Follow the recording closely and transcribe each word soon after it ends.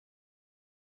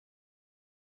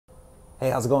Hey,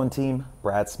 how's it going, team?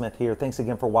 Brad Smith here. Thanks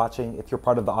again for watching. If you're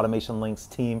part of the Automation Links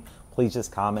team, please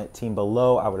just comment team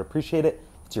below. I would appreciate it.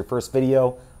 If it's your first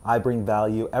video, I bring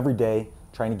value every day,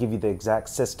 trying to give you the exact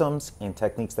systems and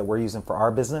techniques that we're using for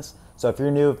our business. So if you're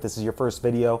new, if this is your first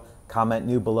video, comment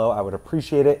new below. I would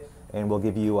appreciate it, and we'll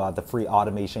give you the free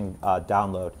automation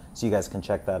download so you guys can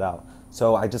check that out.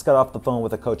 So I just got off the phone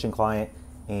with a coaching client,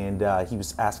 and he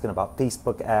was asking about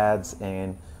Facebook ads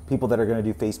and people that are going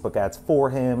to do Facebook ads for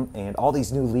him and all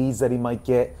these new leads that he might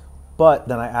get. But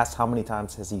then I asked how many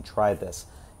times has he tried this.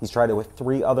 He's tried it with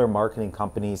 3 other marketing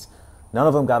companies. None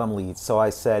of them got him leads. So I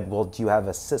said, well, do you have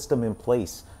a system in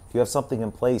place? Do you have something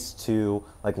in place to,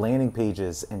 like, landing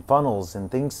pages and funnels and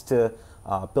things to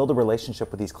build a relationship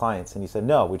with these clients? And he said,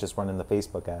 no, we just run in the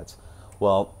Facebook ads.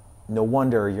 Well, no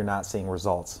wonder you're not seeing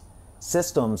results.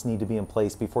 Systems need to be in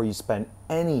place before you spend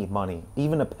any money,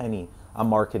 even a penny, on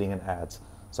marketing and ads.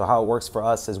 So how it works for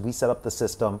us is we set up the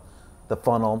system, the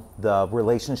funnel, the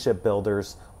relationship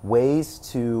builders, ways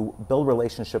to build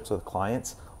relationships with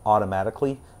clients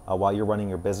automatically while you're running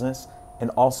your business, and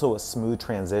also a smooth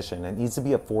transition. It needs to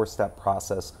be a 4-step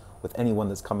process with anyone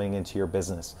that's coming into your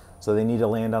business. So they need to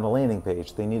land on a landing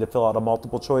page. They need to fill out a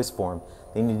multiple choice form.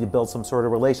 They need to build some sort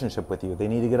of relationship with you. They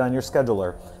need to get on your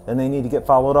scheduler. Then they need to get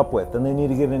followed up with. Then they need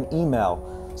to get an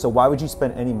email. So why would you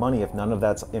spend any money if none of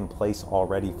that's in place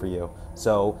already for you?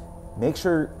 So make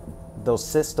sure those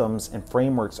systems and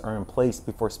frameworks are in place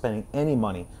before spending any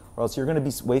money, or else you're going to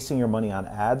be wasting your money on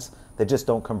ads that just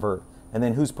don't convert. And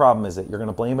then whose problem is it? You're going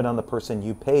to blame it on the person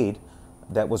you paid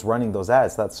that was running those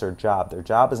ads. That's their job. Their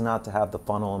job is not to have the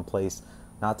funnel in place,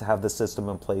 not to have the system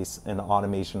in place and the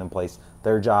automation in place.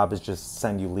 Their job is just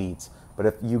send you leads. But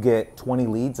if you get 20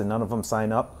 leads and none of them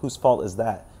sign up, whose fault is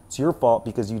that? It's your fault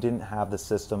because you didn't have the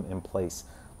system in place.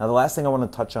 Now, the last thing I want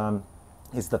to touch on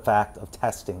is the fact of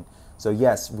testing. So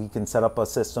yes, we can set up a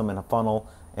system and a funnel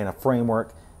and a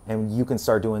framework, and you can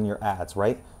start doing your ads,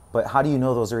 right? But how do you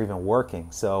know those are even working?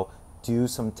 So do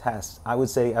some tests. I would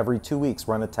say every 2 weeks,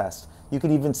 run a test. You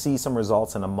could even see some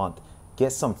results in a month.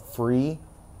 Get some free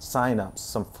signups,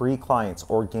 some free clients,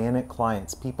 organic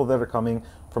clients, people that are coming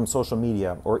from social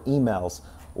media or emails,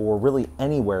 or really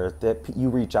anywhere that you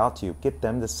reach out to. Get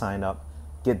them to sign up,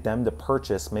 get them to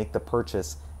purchase, make the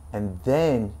purchase, and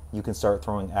then you can start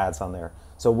throwing ads on there.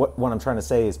 So what I'm trying to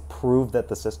say is prove that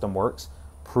the system works,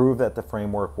 prove that the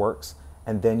framework works,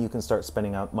 and then you can start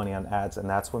spending out money on ads, and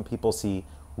that's when people see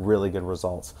really good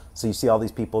results. So you see all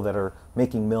these people that are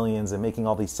making millions and making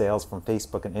all these sales from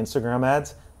Facebook and Instagram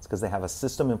ads. It's because they have a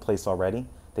system in place already.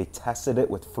 They tested it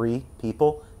with free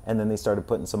people, and then they started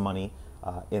putting some money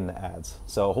in the ads.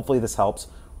 So hopefully this helps.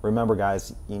 Remember,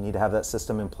 guys, you need to have that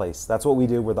system in place. That's what we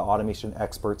do. We're the automation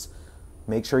experts.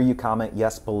 Make sure you comment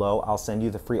yes below. I'll send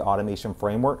you the free automation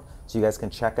framework so you guys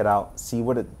can check it out, see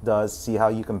what it does, see how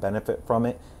you can benefit from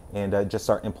it, and just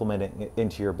start implementing it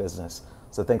into your business.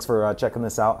 So thanks for checking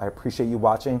this out. I appreciate you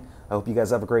watching. I hope you guys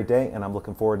have a great day, and I'm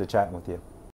looking forward to chatting with you.